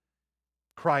sinners,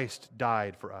 Christ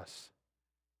died for us.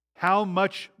 How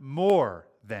much more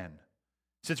then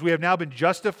Since we have now been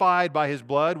justified by His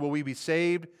blood, will we be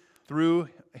saved through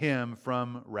Him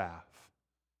from wrath.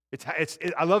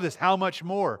 I love this. How much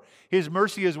more? His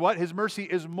mercy is what? His mercy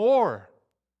is more.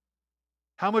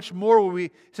 How much more will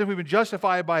we, since we've been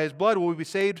justified by His blood, will we be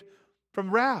saved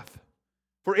from wrath?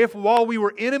 For if while we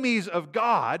were enemies of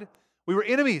God, we were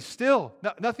enemies still,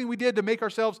 nothing we did to make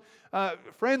ourselves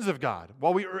friends of God.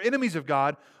 While we were enemies of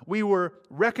God, we were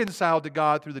reconciled to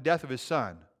God through the death of His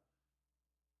Son.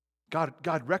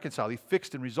 God reconciled. He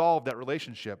fixed and resolved that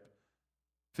relationship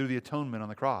through the atonement on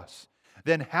the cross.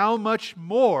 Then how much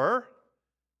more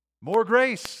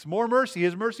grace, more mercy,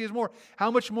 His mercy is more.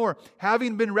 How much more,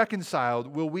 having been reconciled,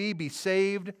 will we be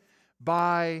saved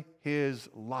by His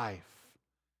life?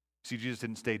 See, Jesus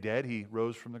didn't stay dead. He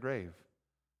rose from the grave.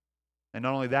 And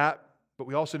not only that, but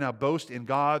we also now boast in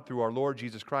God through our Lord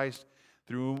Jesus Christ,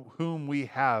 through whom we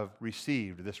have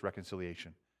received this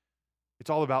reconciliation. It's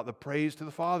all about the praise to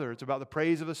the Father. It's about the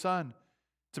praise of the Son.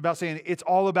 It's about saying it's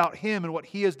all about Him and what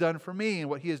He has done for me and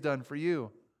what He has done for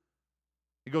you.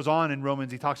 It goes on in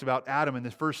Romans, he talks about Adam and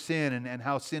this first sin and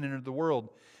how sin entered the world.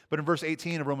 But in verse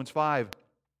 18 of Romans 5,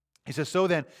 he says, so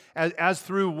then, as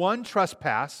through one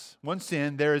trespass, one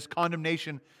sin, there is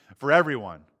condemnation for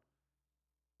everyone.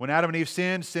 When Adam and Eve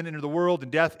sinned, sin entered the world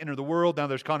and death entered the world. Now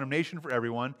there's condemnation for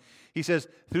everyone. He says,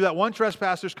 through that one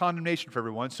trespass, there's condemnation for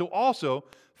everyone. So also,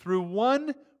 through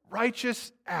one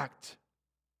righteous act.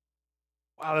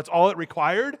 Wow, that's all it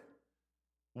required?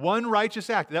 One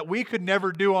righteous act that we could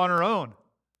never do on our own.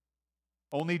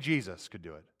 Only Jesus could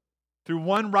do it. Through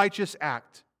one righteous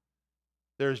act,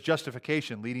 there is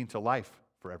justification leading to life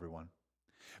for everyone.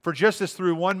 For just as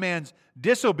through one man's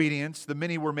disobedience, the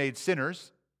many were made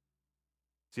sinners.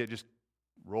 See, it just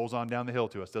rolls on down the hill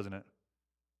to us, doesn't it?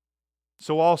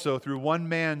 So also, through one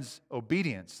man's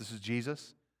obedience, this is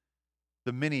Jesus,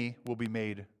 the many will be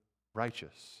made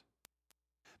righteous.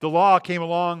 The law came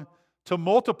along to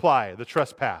multiply the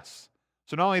trespass.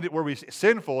 So not only were we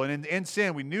sinful, and in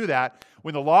sin we knew that,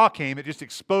 when the law came, it just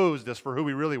exposed us for who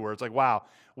we really were. It's like, wow,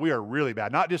 we are really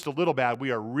bad. Not just a little bad,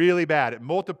 we are really bad. It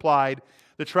multiplied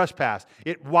the trespass.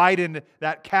 It widened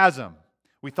that chasm.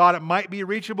 We thought it might be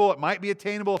reachable, it might be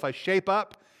attainable if I shape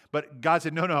up, but God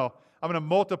said, no, I'm going to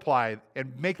multiply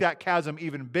and make that chasm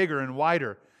even bigger and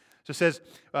wider. So it says,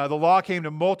 the law came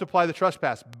to multiply the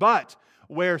trespass, but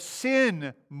where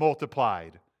sin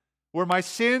multiplied, where my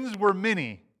sins were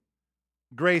many,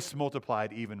 grace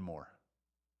multiplied even more.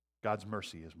 God's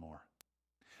mercy is more.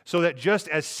 So that just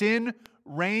as sin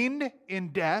reigned in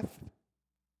death,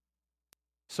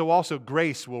 so also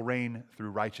grace will reign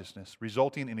through righteousness,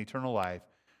 resulting in eternal life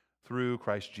through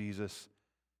Christ Jesus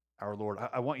our Lord.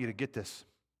 I want you to get this.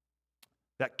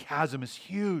 That chasm is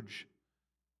huge.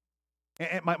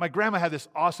 And my grandma had this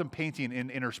awesome painting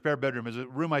in her spare bedroom. It was a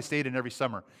room I stayed in every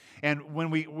summer. And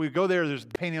when we go there, there's a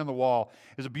painting on the wall.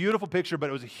 It was a beautiful picture, but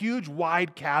it was a huge,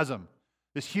 wide chasm.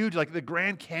 This huge, like the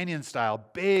Grand Canyon style,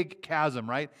 big chasm,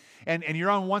 right? And you're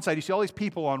on one side. You see all these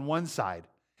people on one side.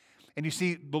 And you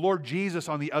see the Lord Jesus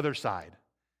on the other side.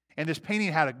 And this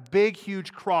painting had a big,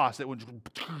 huge cross that went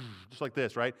just like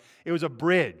this, right? It was a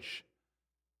bridge.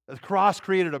 The cross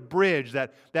created a bridge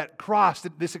that crossed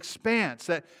this expanse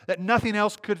that nothing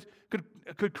else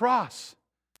could cross.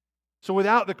 So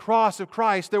without the cross of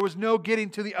Christ, there was no getting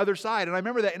to the other side. And I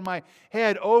remember that in my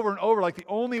head over and over, like the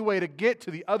only way to get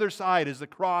to the other side is the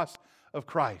cross of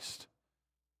Christ.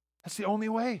 That's the only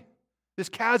way. This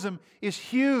chasm is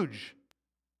huge.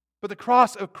 But the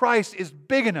cross of Christ is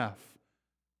big enough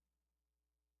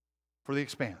for the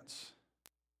expanse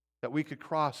that we could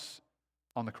cross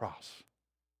on the cross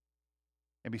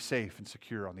and be safe and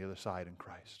secure on the other side in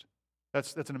Christ.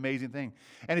 That's an amazing thing.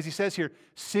 And as he says here,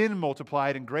 sin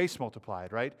multiplied and grace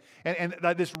multiplied, right? And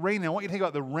this reigning, I want you to think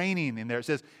about the reigning in there. It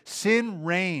says, sin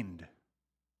reigned.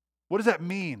 What does that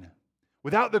mean?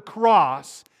 Without the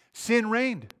cross, sin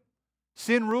reigned.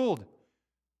 Sin ruled.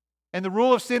 And the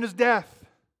rule of sin is death.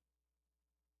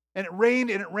 And it reigned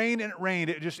and it reigned and it reigned.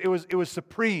 It was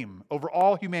supreme over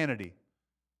all humanity.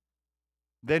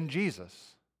 Then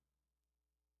Jesus.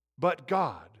 But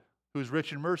God, who is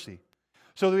rich in mercy.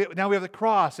 So now we have the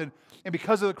cross, and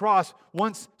because of the cross,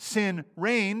 once sin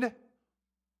reigned,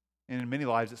 and in many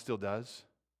lives it still does,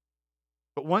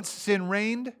 but once sin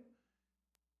reigned,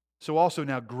 so also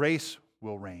now grace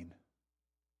will reign.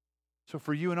 So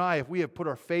for you and I, if we have put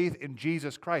our faith in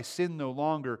Jesus Christ, sin no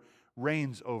longer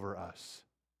reigns over us.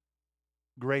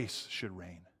 Grace should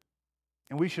reign.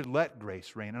 And we should let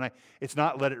grace reign. And it's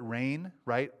not let it rain,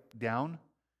 right, down.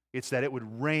 It's that it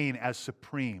would reign as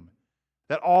supreme.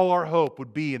 That all our hope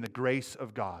would be in the grace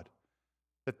of God.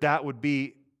 That would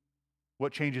be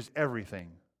what changes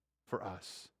everything for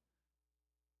us.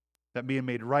 that being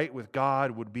made right with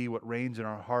God would be what reigns in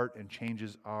our heart and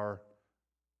changes our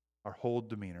whole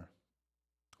demeanor.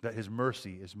 That His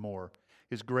mercy is more,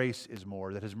 His grace is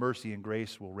more, that His mercy and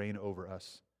grace will reign over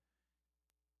us.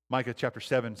 Micah chapter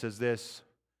 7 says this,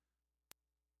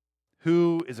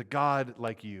 "Who is a God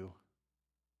like you?"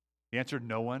 The answer,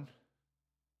 no one.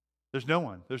 There's no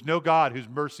one. There's no God whose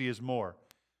mercy is more.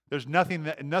 There's nothing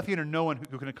or no one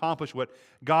who can accomplish what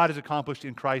God has accomplished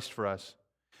in Christ for us.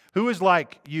 Who is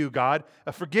like you, God,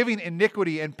 forgiving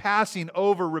iniquity and passing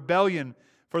over rebellion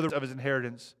for the of His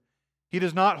inheritance? He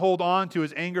does not hold on to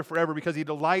His anger forever because He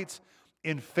delights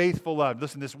in faithful love.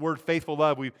 Listen, this word faithful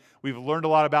love, we've learned a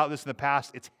lot about this in the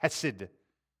past. It's hesed.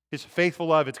 His faithful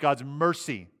love, it's God's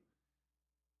mercy.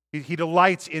 He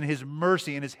delights in His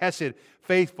mercy, in His hesed,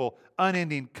 faithful,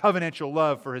 unending, covenantal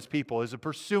love for His people, His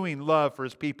pursuing love for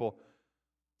His people.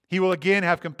 He will again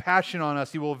have compassion on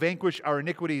us. He will vanquish our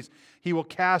iniquities. He will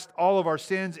cast all of our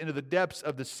sins into the depths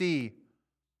of the sea.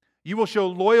 You will show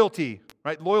loyalty,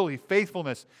 right? Loyalty,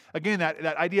 faithfulness. Again,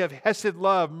 that idea of hesed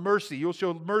love, mercy. You'll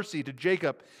show mercy to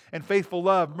Jacob and faithful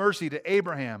love, mercy to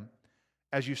Abraham,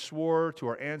 as you swore to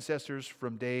our ancestors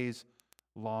from days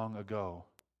long ago.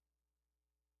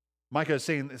 Micah is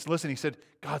saying this, listen, he said,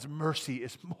 God's mercy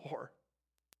is more.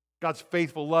 God's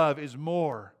faithful love is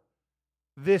more.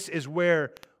 This is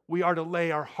where we are to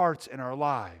lay our hearts and our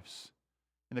lives,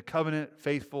 in the covenant,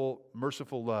 faithful,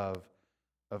 merciful love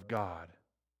of God.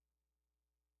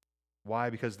 Why?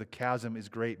 Because the chasm is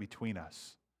great between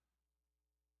us.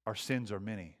 Our sins are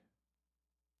many.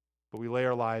 But we lay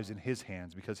our lives in His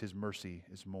hands because His mercy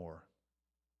is more.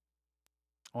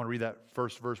 I want to read that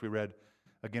first verse we read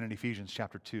again in Ephesians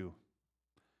chapter 2.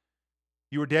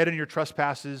 You were dead in your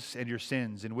trespasses and your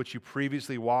sins, in which you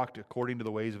previously walked according to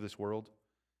the ways of this world,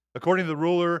 according to the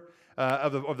ruler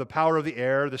of the power of the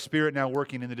air, the spirit now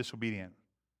working in the disobedient.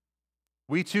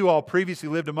 We too all previously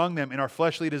lived among them in our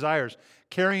fleshly desires,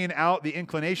 carrying out the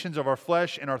inclinations of our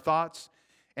flesh and our thoughts,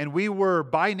 and we were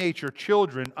by nature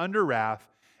children under wrath,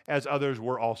 as others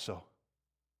were also.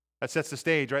 That sets the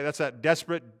stage, right? That's that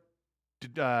desperate,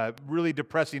 really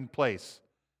depressing place.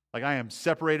 Like, I am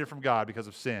separated from God because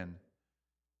of sin.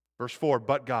 Verse 4,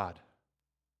 but God,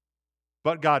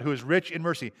 who is rich in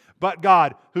mercy, but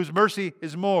God, whose mercy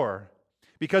is more,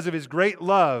 because of His great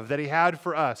love that He had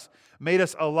for us, made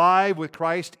us alive with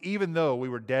Christ, even though we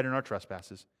were dead in our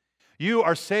trespasses. You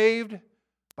are saved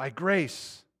by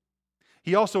grace.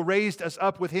 He also raised us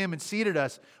up with Him and seated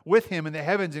us with Him in the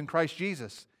heavens in Christ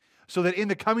Jesus, so that in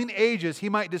the coming ages He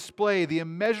might display the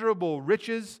immeasurable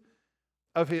riches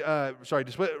of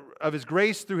His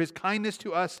grace through His kindness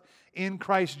to us in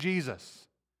Christ Jesus.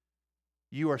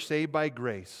 You are saved by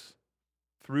grace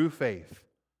through faith,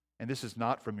 and this is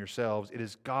not from yourselves. It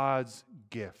is God's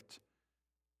gift,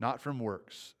 not from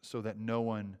works, so that no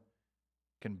one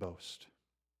can boast.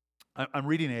 I'm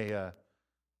reading an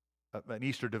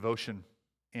Easter devotion,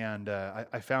 and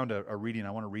I found a reading.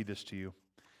 I want to read this to you.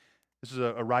 This is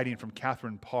a writing from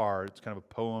Catherine Parr. It's kind of a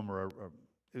poem,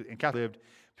 and Catherine lived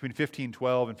between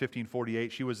 1512 and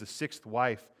 1548. She was the sixth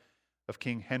wife of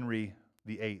King Henry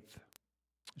VIII.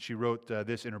 She wrote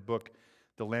this in her book,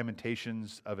 The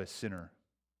Lamentations of a Sinner.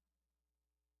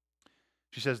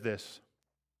 She says this,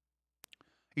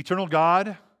 Eternal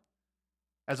God,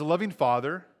 as a loving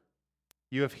Father,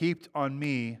 you have heaped on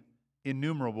me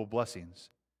innumerable blessings,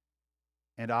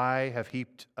 and I have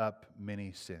heaped up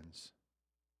many sins.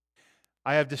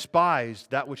 I have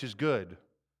despised that which is good,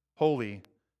 holy,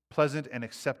 pleasant, and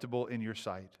acceptable in your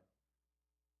sight.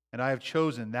 And I have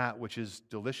chosen that which is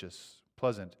delicious,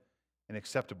 pleasant, and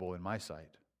acceptable in my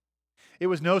sight. It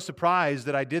was no surprise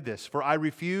that I did this, for I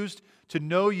refused to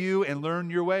know you and learn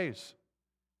your ways.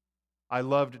 I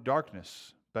loved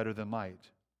darkness better than light.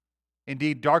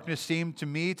 Indeed, darkness seemed to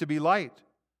me to be light.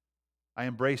 I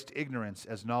embraced ignorance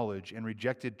as knowledge and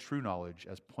rejected true knowledge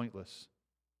as pointless.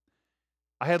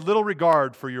 I had little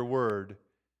regard for your word,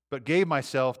 but gave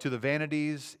myself to the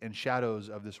vanities and shadows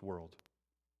of this world.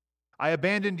 I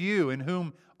abandoned you, in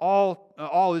whom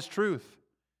all is truth,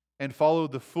 and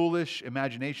followed the foolish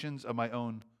imaginations of my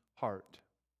own heart.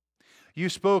 You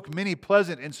spoke many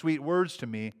pleasant and sweet words to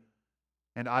me,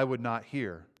 and I would not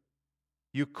hear.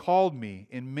 You called me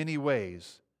in many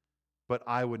ways, but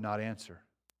I would not answer.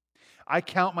 I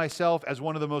count myself as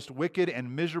one of the most wicked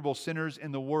and miserable sinners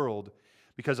in the world,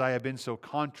 because I have been so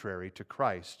contrary to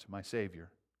Christ, my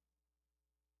Savior.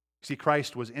 See,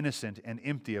 Christ was innocent and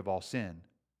empty of all sin,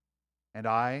 and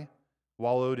I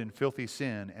wallowed in filthy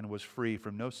sin and was free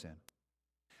from no sin.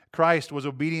 Christ was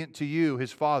obedient to you,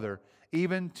 His Father,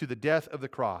 even to the death of the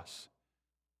cross,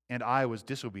 and I was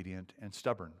disobedient and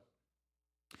stubborn.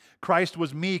 Christ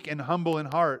was meek and humble in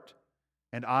heart,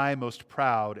 and I most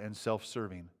proud and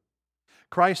self-serving.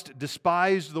 Christ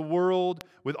despised the world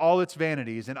with all its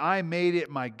vanities, and I made it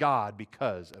my God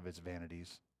because of its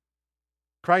vanities.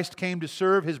 Christ came to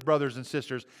serve his brothers and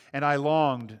sisters, and I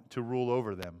longed to rule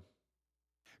over them.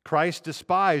 Christ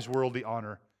despised worldly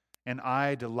honor, and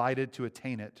I delighted to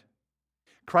attain it.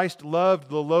 Christ loved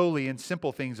the lowly and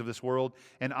simple things of this world,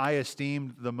 and I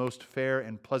esteemed the most fair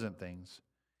and pleasant things.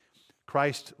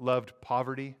 Christ loved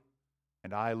poverty,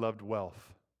 and I loved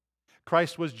wealth.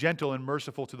 Christ was gentle and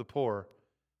merciful to the poor,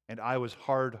 and I was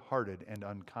hard-hearted and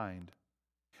unkind.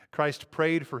 Christ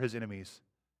prayed for his enemies,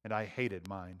 and I hated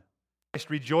mine. Christ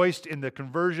rejoiced in the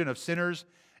conversion of sinners,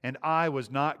 and I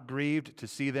was not grieved to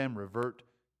see them revert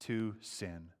to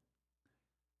sin.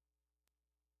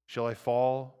 Shall I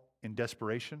fall in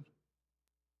desperation?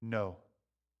 No.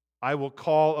 I will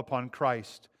call upon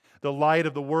Christ, the light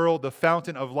of the world, the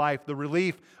fountain of life, the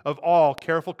relief of all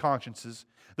careful consciences,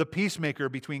 the peacemaker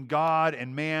between God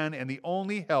and man, and the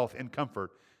only health and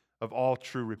comfort of all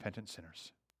true repentant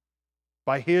sinners.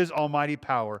 By his almighty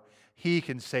power, he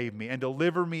can save me and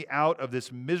deliver me out of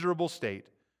this miserable state.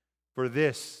 For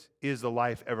this is the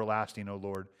life everlasting, O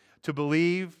Lord, to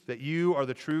believe that you are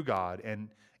the true God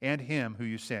and him who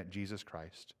you sent, Jesus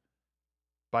Christ.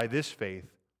 By this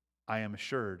faith I am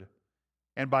assured,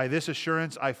 and by this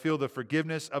assurance I feel the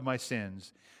forgiveness of my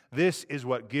sins. This is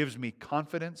what gives me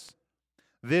confidence.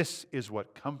 This is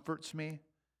what comforts me.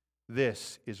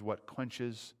 This is what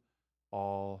quenches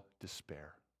all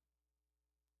despair.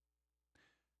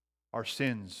 Our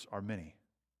sins are many,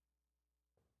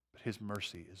 but his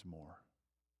mercy is more.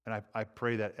 And I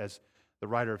pray that as the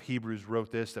writer of Hebrews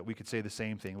wrote this, that we could say the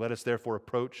same thing. Let us therefore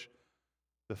approach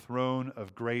the throne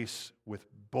of grace with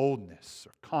boldness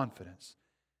or confidence,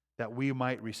 that we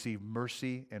might receive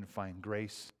mercy and find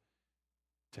grace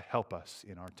to help us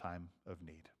in our time of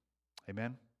need.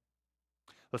 Amen?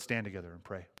 Let's stand together and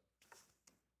pray.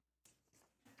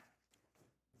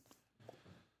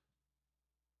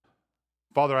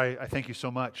 Father, I thank you so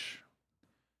much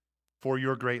for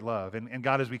your great love. And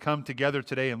God, as we come together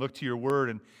today and look to your word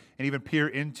and even peer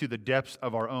into the depths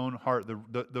of our own heart,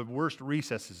 the worst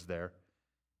recesses there,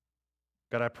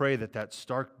 God, I pray that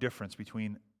stark difference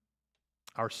between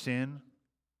our sin,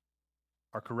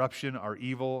 our corruption, our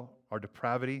evil, our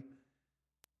depravity,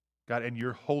 God, and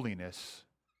your holiness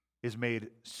is made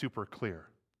super clear.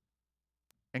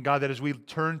 And God, that as we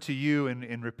turn to you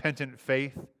in repentant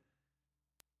faith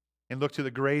and look to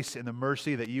the grace and the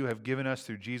mercy that you have given us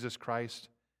through Jesus Christ,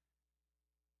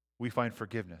 we find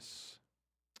forgiveness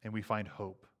and we find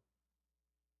hope.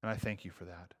 And I thank you for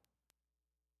that.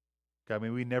 God, may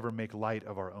we never make light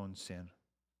of our own sin.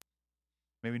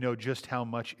 May we know just how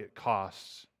much it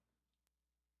costs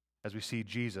as we see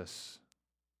Jesus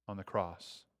on the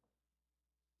cross.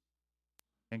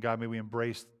 And God, may we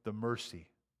embrace the mercy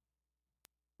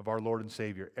of our Lord and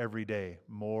Savior every day,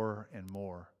 more and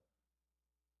more.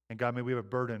 And God, may we have a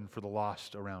burden for the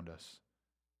lost around us,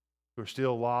 who are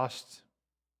still lost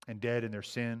and dead in their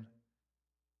sin.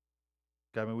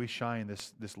 God, may we shine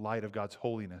this light of God's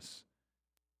holiness,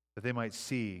 that they might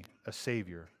see a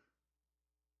Savior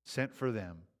sent for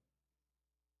them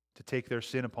to take their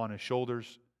sin upon his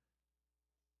shoulders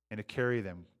and to carry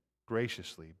them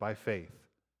graciously by faith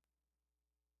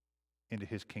into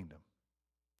his kingdom.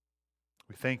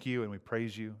 We thank you and we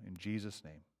praise you in Jesus'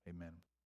 name. Amen.